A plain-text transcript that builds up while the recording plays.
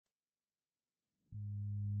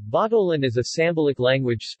Botolan is a Sambalic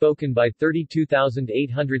language spoken by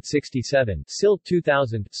 32,867 SIL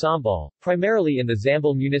 2000 Sambal, primarily in the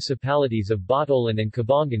Zambal municipalities of Botolan and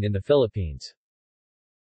Cabangan in the Philippines.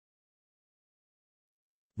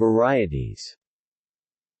 Varieties.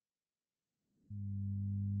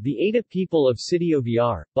 The Ada people of Sitio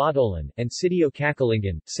Villar, Botolan, and Sitio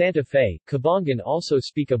Cacalingan, Santa Fe, Cabangan also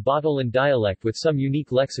speak a Botolan dialect with some unique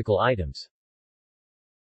lexical items.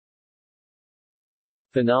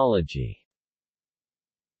 Phonology.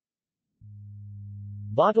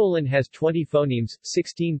 Botolan has 20 phonemes,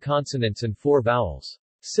 16 consonants and 4 vowels.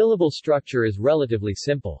 Syllable structure is relatively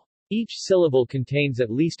simple. Each syllable contains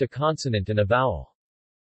at least a consonant and a vowel.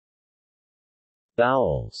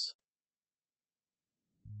 Vowels.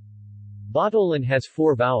 Botolan has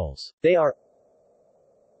 4 vowels. They are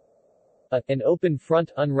a, an open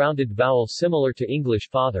front unrounded vowel similar to English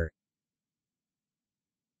father,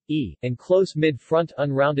 e, and close mid-front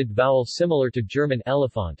unrounded vowel similar to German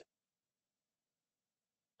elephant,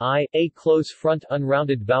 I, a close front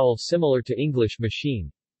unrounded vowel similar to English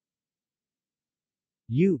machine,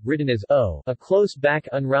 U, written as O, a close back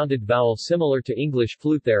unrounded vowel similar to English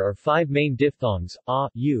flute. There are 5 main diphthongs, a,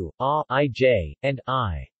 u, a, ij, and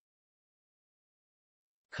I.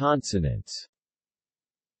 Consonants.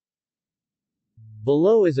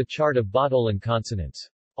 Below is a chart of Botolan consonants.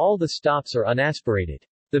 All the stops are unaspirated.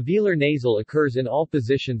 The velar nasal occurs in all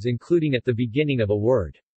positions including at the beginning of a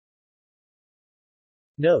word.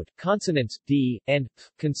 Note, consonants, d, and, f,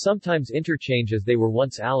 can sometimes interchange as they were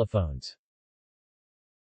once allophones.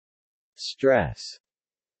 Stress.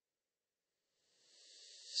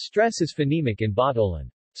 Stress is phonemic in Botolan.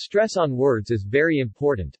 Stress on words is very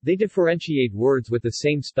important. They differentiate words with the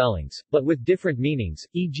same spellings, but with different meanings,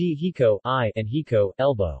 e.g. hiko, eye, and hiko,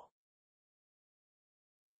 elbow.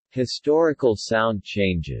 Historical sound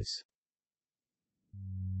changes.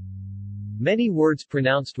 Many words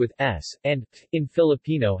pronounced with s and th in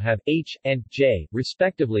Filipino have h and j,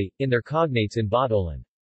 respectively, in their cognates in Botolan.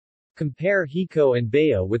 Compare hiko and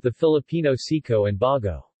bayo with the Filipino siko and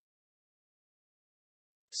bago.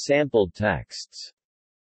 Sampled texts.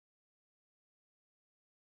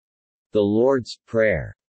 The Lord's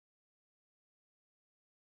Prayer.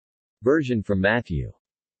 Version from Matthew.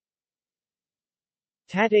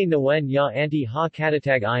 Tate Nawen ya anti ha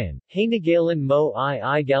katatag iyan, hay nagalan mo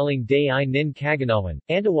I galing day I nin kaganawan,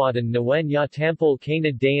 andawadan nawen ya tampol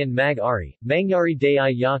kana dayan mag ari, mangyari day I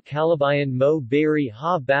ya kalabayan mo bari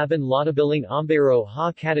ha baban latabiling ambero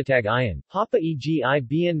ha katatag iyan, hapa egi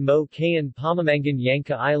bian mo kayan pamamangan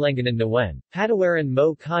yanka ilanganan nawen, patawaran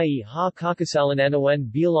mo kai ha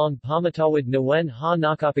kakasalananawen bilang pamatawad nawen ha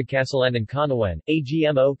nakapagkasalanan kanawen,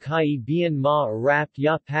 agmo kai bian ma rapt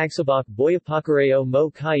ya pagsabak boyapakareo mo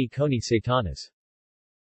kai koni satanas.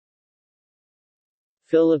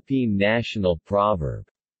 Philippine National Proverb.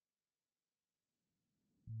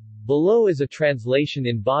 Below is a translation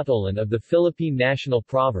in Botolan of the Philippine national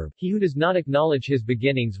proverb, "He who does not acknowledge his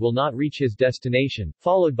beginnings will not reach his destination,"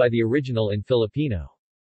 followed by the original in Filipino.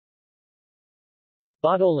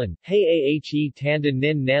 Botolan, Hayahe tanda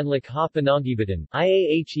nin nanlik ha panangibitan,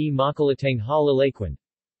 Iahe makalatang ha lalakwan.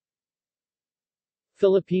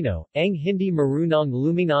 Filipino, ang hindi marunong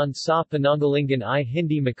lumingon sa panangalingan I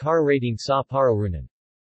hindi makararating sa pararunan.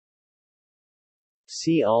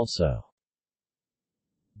 See also.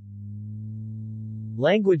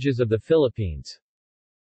 Languages of the Philippines.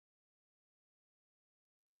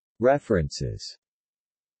 References.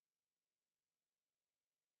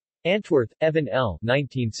 Antwerp, Evan L.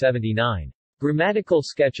 1979. Grammatical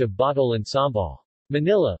Sketch of Botolan Sambal.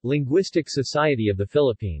 Manila, Linguistic Society of the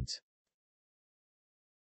Philippines.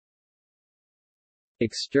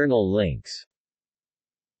 External links.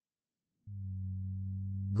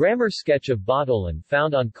 Grammar Sketch of Botolan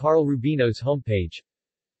found on Carl Rubino's homepage.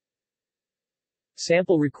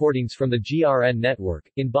 Sample recordings from the GRN network,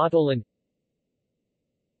 in Botolan.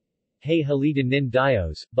 Hey Halita Nin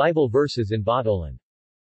Dios, Bible verses in Botolan.